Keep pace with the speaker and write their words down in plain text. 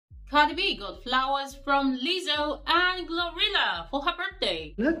Cardi B got flowers from Lizzo and Glorilla for her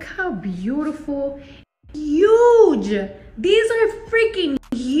birthday. Look how beautiful. Huge. These are freaking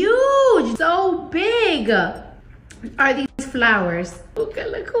huge. So big are these flowers. Look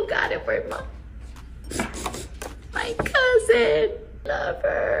who got it for mom. My cousin. Love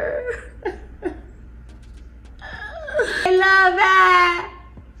her. I love her.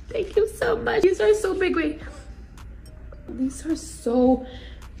 Thank you so much. These are so big. Wait. These are so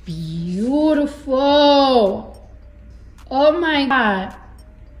beautiful. Oh my God.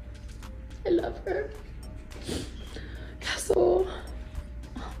 I love her. So,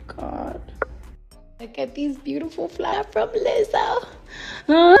 oh God. Look at these beautiful flowers from Lizzo.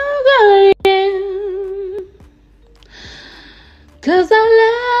 Oh God, 'cause I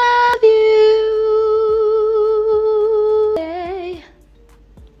love you.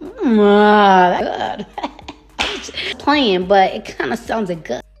 That's good. I was just playing, but it kind of sounded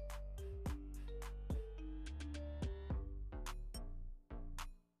good.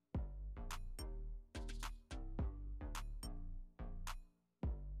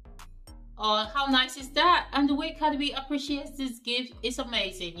 Oh, how nice is that? And the way Cardi B appreciates this gift is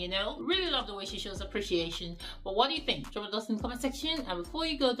amazing, you know? Really love the way she shows appreciation. But what do you think? Drop it in the comment section. And before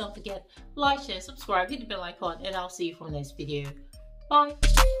you go, don't forget, like, share, subscribe, hit the bell icon, and I'll see you from the next video. Bye!